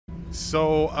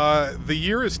So, the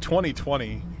year is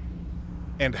 2020,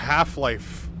 and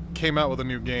Half-Life came out with a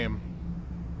new game.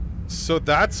 So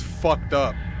that's fucked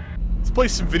up. Let's play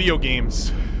some video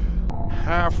games.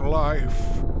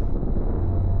 Half-Life.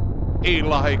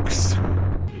 Alyx.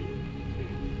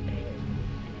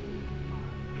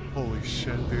 Holy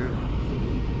shit, dude.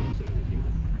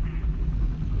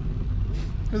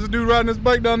 There's a dude riding his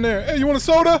bike down there. Hey, you want a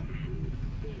soda?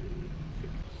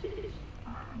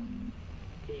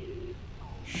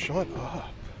 Shut up.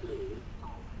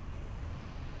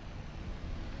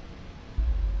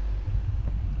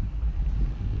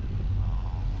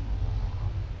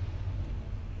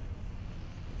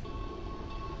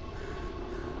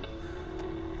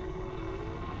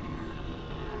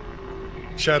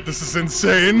 Chat, this is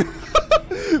insane.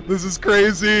 This is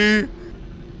crazy.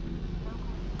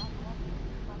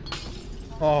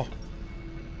 Oh,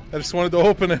 I just wanted to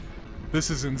open it.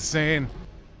 This is insane.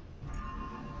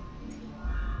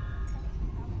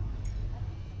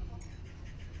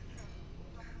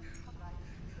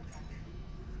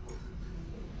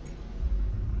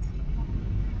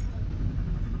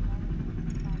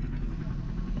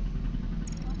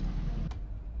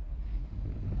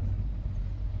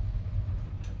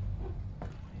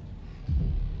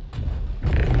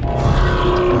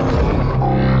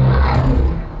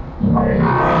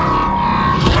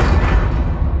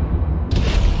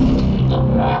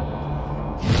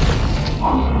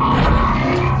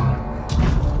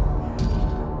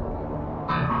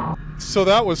 So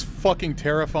that was fucking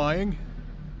terrifying.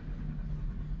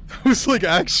 That was like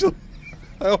actually,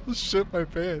 I almost shit my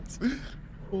pants.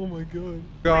 Oh my god.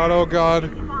 God, oh god.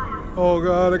 Oh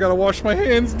god, I gotta wash my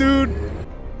hands, dude.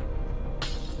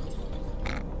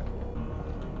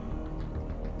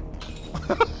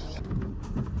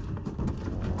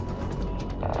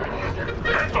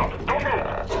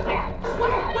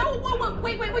 Whoa,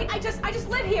 wait, I just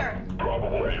live here.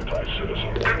 Probable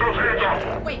anti-citizen. Get those hands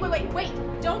up! Wait,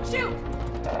 don't shoot!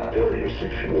 Area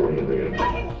security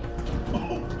man.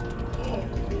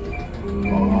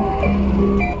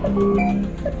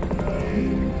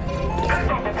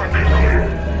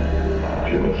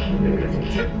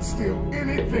 Didn't steal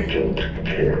anything. Don't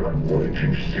care. What did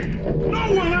you see? No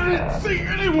one! I didn't see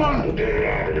anyone!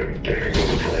 Getting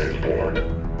the transport.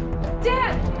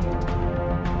 Dad!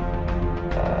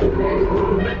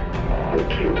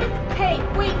 Hey,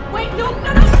 wait, no!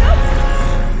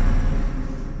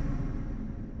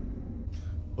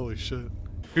 Holy shit.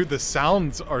 Dude, the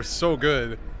sounds are so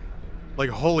good. Like,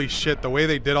 holy shit, the way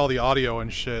they did all the audio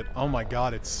and shit. Oh my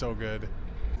god, it's so good.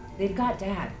 They've got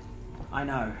Dad. I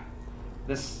know.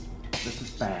 This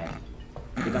is bad.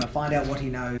 You're gonna find out what he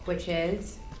knows. Which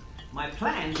is? My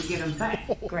plan to get him back.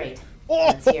 Great. Oh.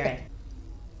 Let's hear it.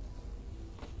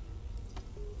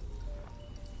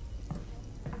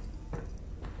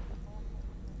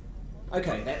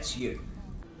 Okay, that's you.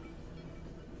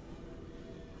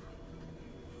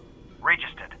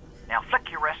 Registered. Now flick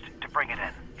your wrist to bring it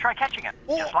in. Try catching it.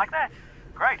 Oh. Just like that.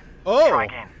 Great. Oh. Try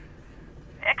again.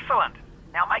 Excellent.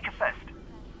 Now make a fist.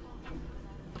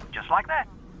 Just like that.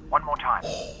 One more time.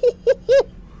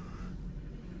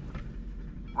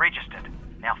 Registered.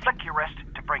 Now flick your wrist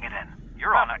to bring it in.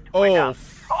 You're on it. Way down.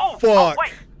 Oh, fuck.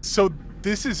 wait. So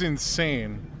this is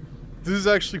insane. This is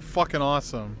actually fucking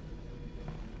awesome.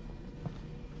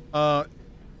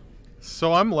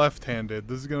 So I'm left-handed.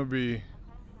 This is gonna be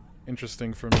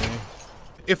interesting for me.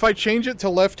 If I change it to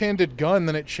left-handed gun,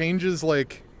 then it changes,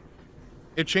 like...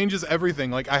 It changes everything.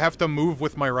 Like, I have to move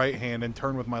with my right hand and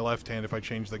turn with my left hand if I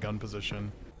change the gun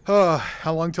position.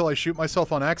 How long till I shoot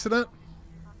myself on accident?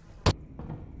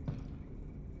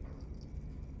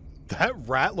 That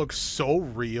rat looks so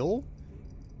real.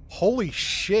 Holy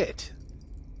shit.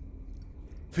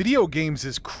 Video games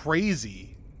is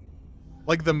crazy.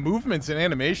 Like, the movements and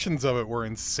animations of it were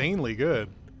insanely good.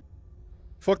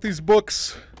 Fuck these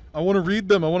books. I want to read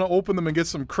them. I want to open them and get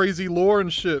some crazy lore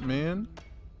and shit, man.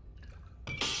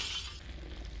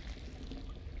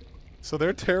 So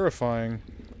they're terrifying.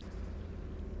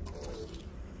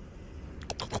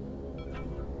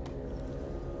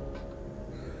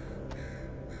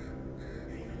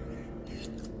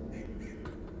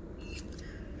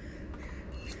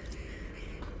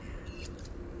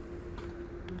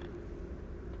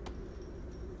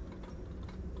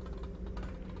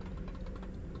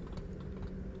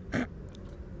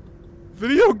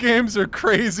 Video games are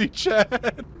crazy,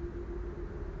 Chad.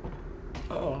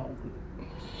 Oh.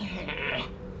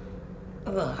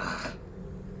 Ugh.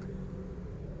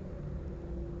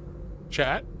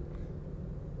 Chat?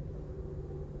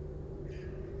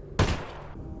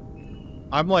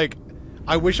 I'm like,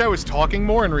 I wish I was talking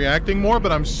more and reacting more,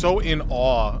 but I'm so in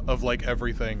awe of, like,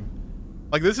 everything.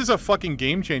 Like, this is a fucking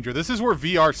game changer. This is where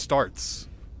VR starts.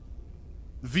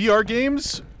 VR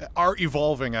games are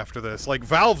evolving after this. Like,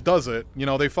 Valve does it. You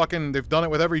know, they've done it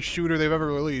with every shooter they've ever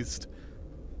released.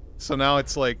 So now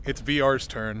it's like, it's VR's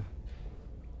turn.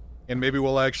 And maybe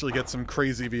we'll actually get some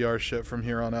crazy VR shit from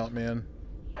here on out, man.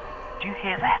 Do you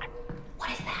hear that?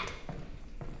 What is that?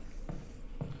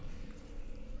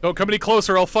 Don't come any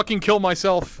closer, I'll fucking kill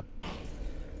myself.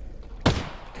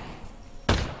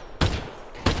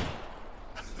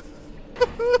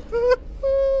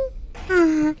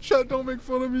 Chat, don't make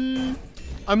fun of me.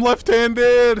 I'm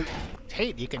left-handed.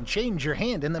 Tate, you can change your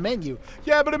hand in the menu.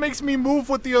 Yeah, but it makes me move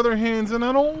with the other hands, and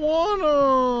I don't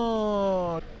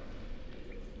wanna.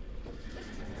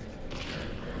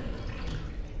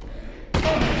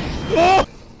 Oh!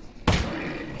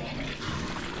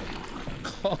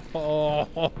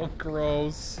 Oh,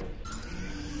 gross.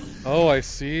 Oh, I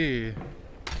see.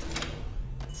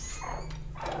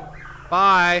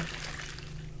 Bye.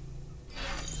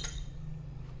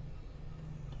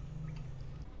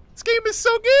 This game is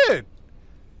so good.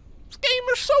 This game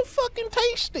is so fucking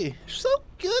tasty. So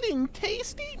good and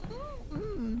tasty.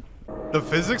 Mm-mm. The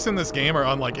physics in this game are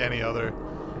unlike any other.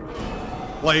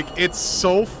 Like, it's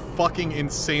so fucking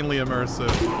insanely immersive.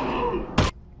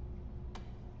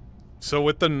 So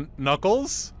with the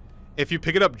knuckles, if you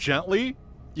pick it up gently,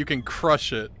 you can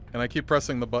crush it. And I keep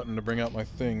pressing the button to bring out my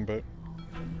thing, but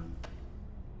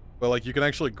like, you can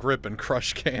actually grip and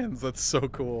crush cans. That's so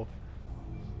cool.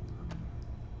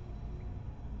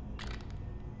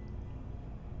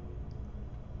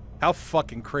 How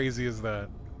fucking crazy is that?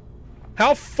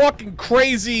 How fucking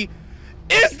crazy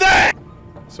is that?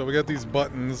 So we got these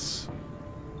buttons,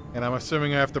 and I'm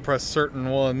assuming I have to press certain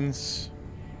ones.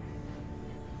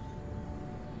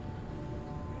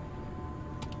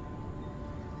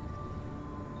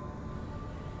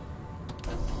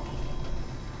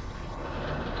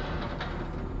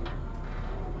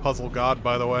 Puzzle God,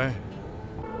 by the way.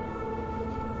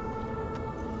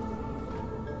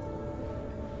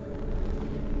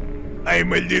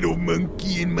 I'm a little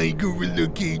monkey in my gorilla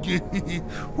cage.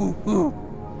 Ooh, ooh.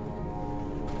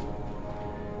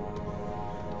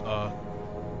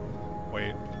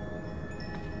 Wait.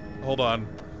 Hold on.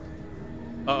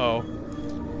 Uh-oh.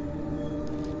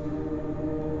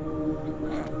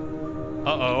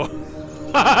 Uh-oh.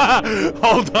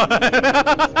 Hold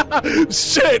on.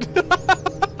 Shit!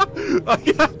 I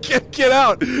can't get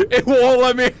out. It won't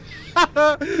let me.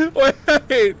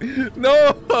 Wait.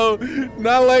 No.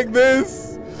 Not like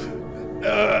this.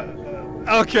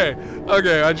 Okay.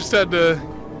 Okay. I just had to,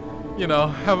 you know,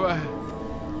 have a...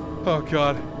 Oh,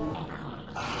 God.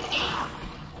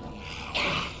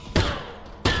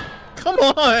 Come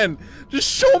on! Just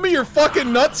show me your fucking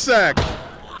nutsack!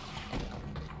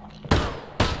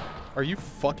 Are you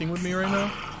fucking with me right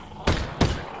now?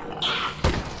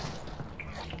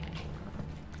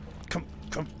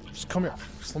 Just come here.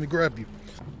 Just let me grab you.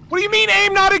 What do you mean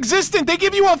aim not existent? They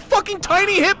give you a fucking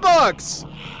tiny hitbox!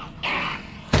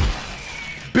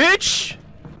 Bitch!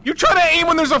 You try to aim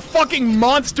when there's a fucking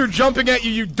monster jumping at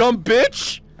you, you dumb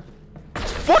bitch!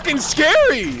 It's fucking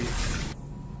scary!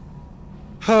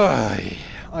 I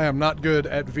am not good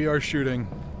at VR shooting,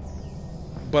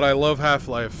 but I love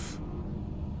Half-Life.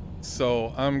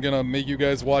 So I'm gonna make you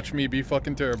guys watch me be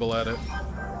fucking terrible at it.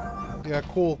 Yeah,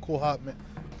 cool, hot man.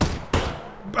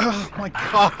 Oh my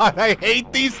god, I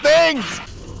hate these things!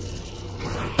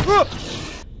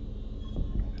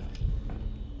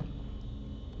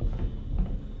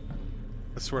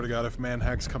 I swear to god, if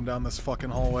manhacks come down this fucking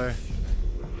hallway.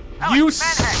 Alyx, You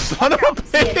manhack, son of a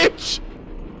bitch!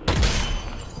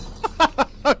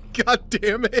 God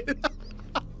damn it!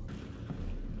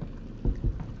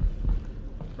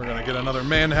 We're gonna get another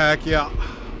manhack, yeah.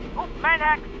 Oh,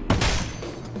 manhack!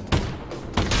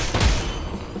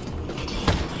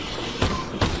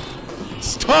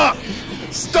 Stop!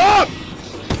 Stop!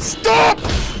 Stop!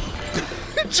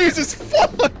 Jesus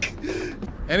fuck!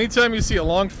 Anytime you see a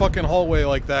long fucking hallway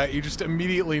like that, you just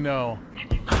immediately know.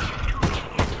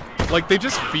 Like, they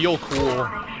just feel cool.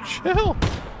 Chill.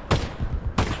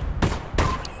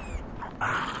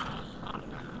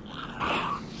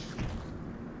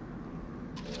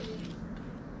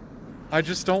 I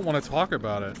just don't want to talk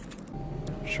about it.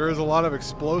 Sure is a lot of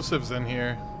explosives in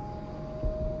here.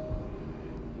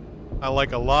 I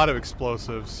like a lot of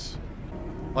explosives.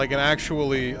 Like an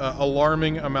actually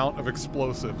alarming amount of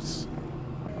explosives.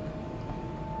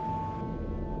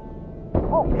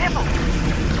 Oh, careful!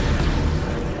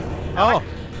 Oh.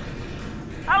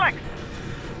 Alyx!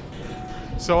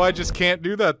 So I just can't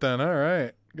do that then,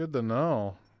 alright. Good to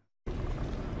know.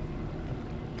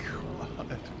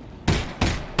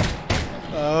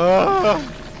 I'm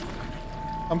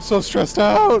so stressed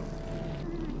out.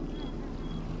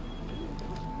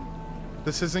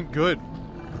 This isn't good.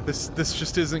 This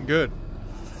just isn't good.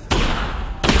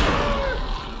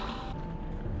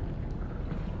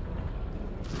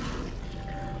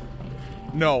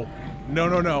 No. No,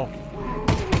 no, no.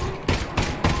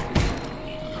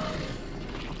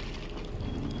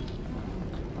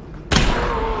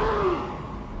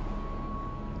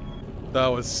 That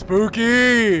was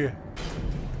spooky!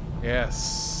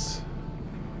 Yes.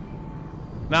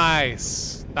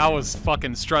 Nice. That was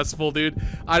fucking stressful, dude.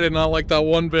 I did not like that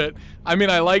one bit. I mean,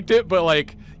 I liked it, but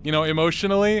like, you know,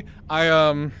 emotionally, I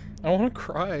want to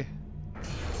cry.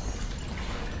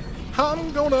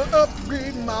 I'm gonna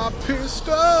upgrade my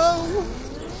pistol.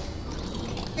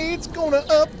 It's gonna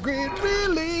upgrade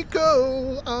really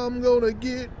cool. I'm gonna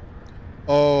get...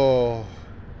 Oh.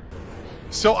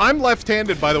 So I'm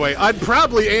left-handed, by the way. I'd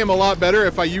probably aim a lot better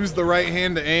if I used the right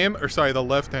hand to aim, or sorry, the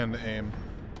left hand to aim.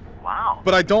 Wow.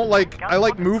 But I don't like, I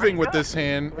like moving with this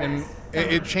hand, and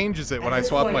it changes it when I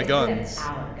swap my guns.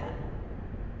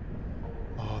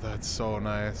 Oh, that's so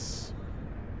nice.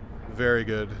 Very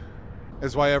good.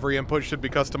 Is why every input should be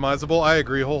customizable. I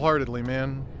agree wholeheartedly,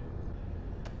 man.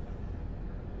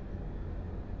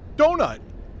 Donut!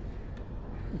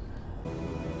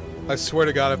 I swear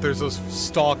to God, if there's those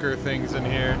stalker things in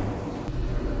here.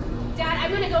 Dad,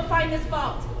 I'm gonna go find this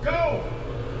vault. Go!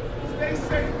 Stay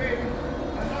safe, baby.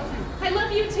 I love you. I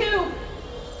love you too.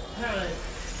 I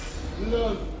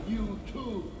love you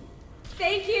too.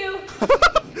 Thank you.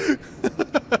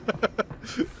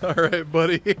 Alright,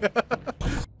 buddy.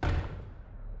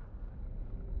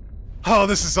 Oh,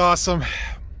 this is awesome.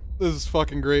 This is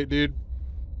fucking great, dude.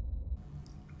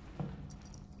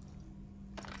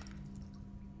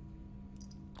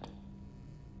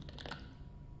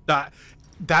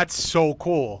 That's so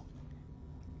cool.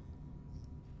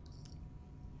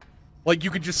 Like,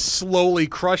 you could just slowly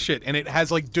crush it, and it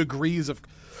has, like, degrees of...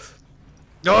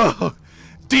 Oh!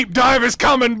 Deep dive is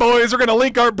coming, boys! We're gonna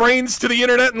link our brains to the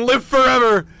internet and live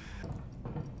forever!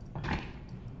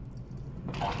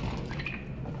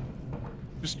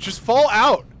 Just fall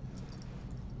out.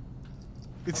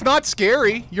 It's not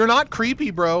scary. You're not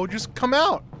creepy, bro. Just come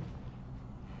out.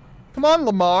 Come on,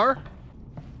 Lamar.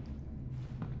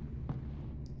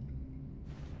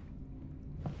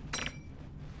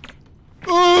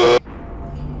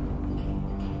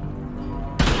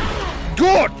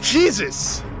 God,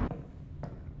 Jesus!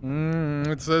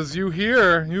 It says you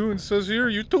here. It says here,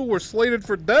 you two were slated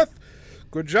for death.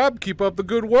 Good job. Keep up the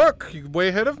good work. You're way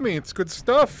ahead of me. It's good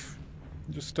stuff.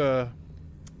 Just, we're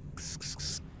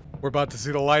about to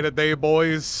see the light of day,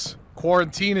 boys.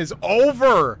 Quarantine is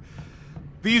over.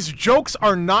 These jokes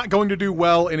are not going to do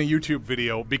well in a YouTube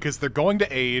video because they're going to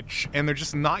age and they're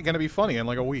just not going to be funny in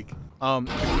like a week. What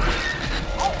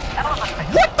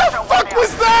the fuck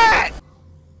was that?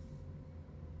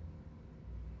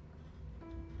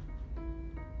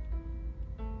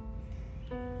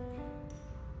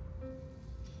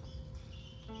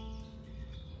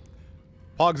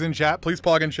 Pogs in chat. Please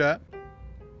pog in chat.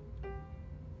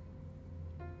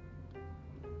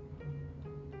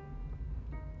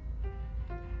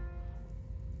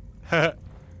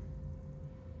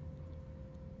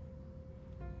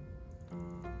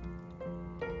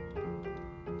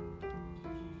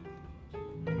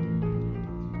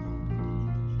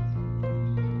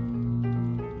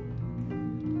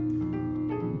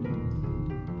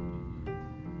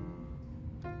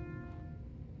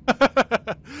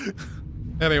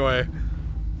 Anyway,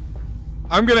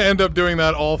 I'm gonna end up doing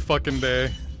that all fucking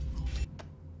day.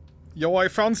 Yo, I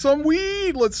found some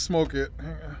weed! Let's smoke it.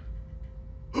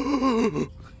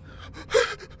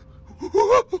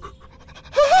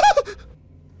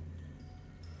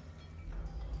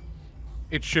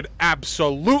 It should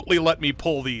absolutely let me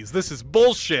pull these. This is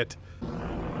bullshit.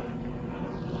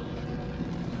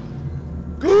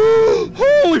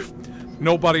 Holy f—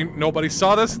 Nobody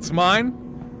saw this. It's mine.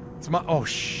 It's my— oh,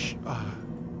 shh.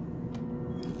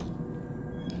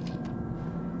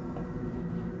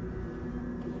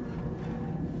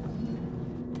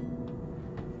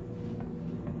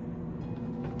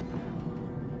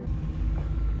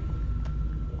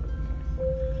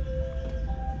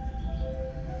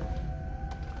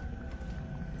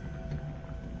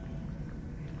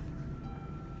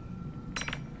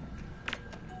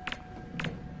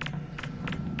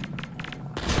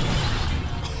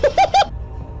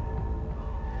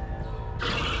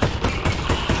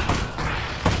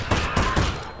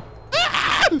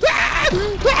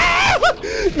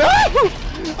 No!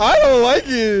 I don't like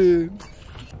it!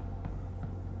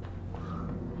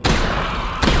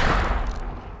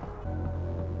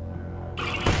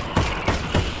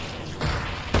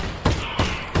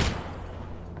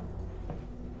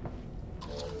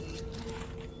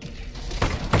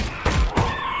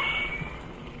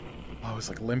 he's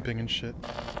like limping and shit.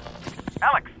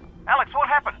 Alyx! Alyx, what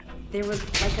happened? There was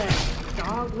like a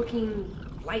dog-looking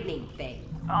lightning thing.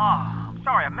 Oh, I'm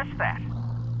sorry, I missed that.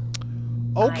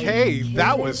 Okay,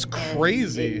 that was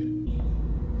crazy.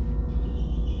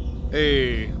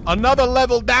 Hey, another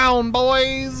level down,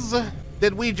 boys!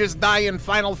 Did we just die in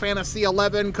Final Fantasy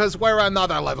XI? Because we're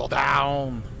another level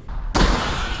down.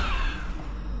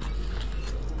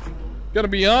 Gotta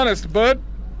be honest, bud.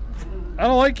 I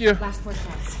don't like you. Last 4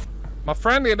 shots. My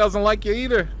friend here doesn't like you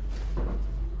either.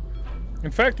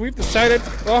 In fact, we've decided...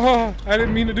 Oh, I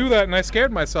didn't mean to do that, and I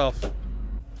scared myself.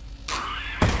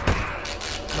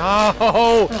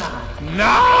 No!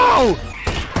 No!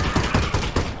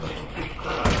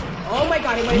 Oh my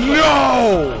god, it went.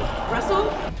 No!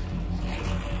 Russell?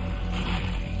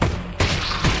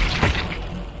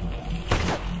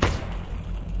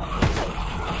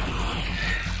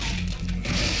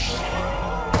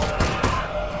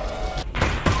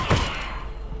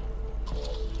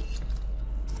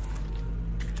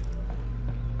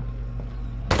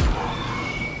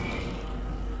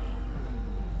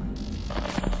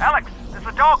 Alyx, is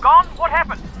the dog gone? What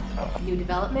happened? New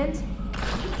development?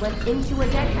 It went into a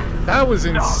dead cat. That was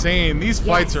insane. These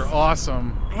fights Yes. are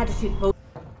awesome. I had to shoot both.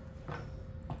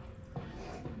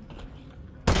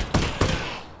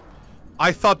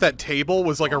 I thought that table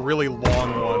was like a really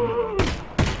long one.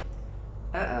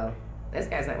 Uh-oh. This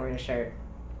guy's not wearing a shirt.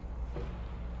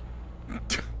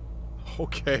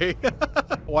 Okay.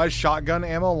 Why is shotgun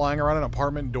ammo lying around in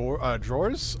apartment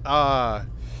drawers?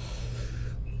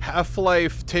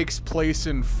 Half-Life takes place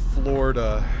in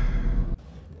Florida.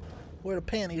 Where the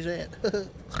panties at?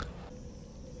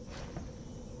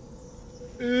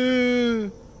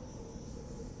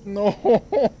 No,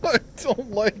 I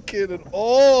don't like it at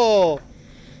all.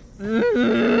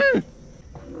 Really?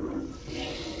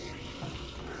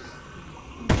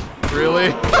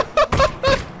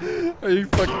 Are you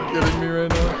fucking kidding me right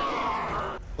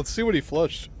now? Let's see what he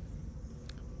flushed.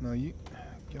 No, you...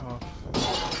 Get off.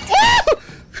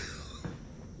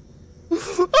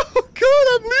 Oh god,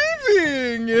 I'm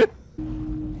leaving!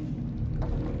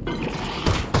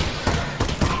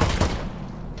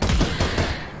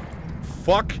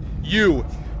 Fuck you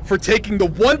for taking the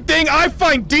one thing I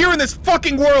find dear in this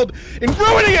fucking world and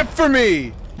ruining it for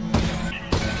me!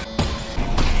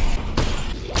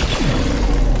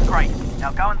 Great.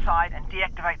 Now go inside and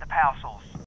deactivate the power source.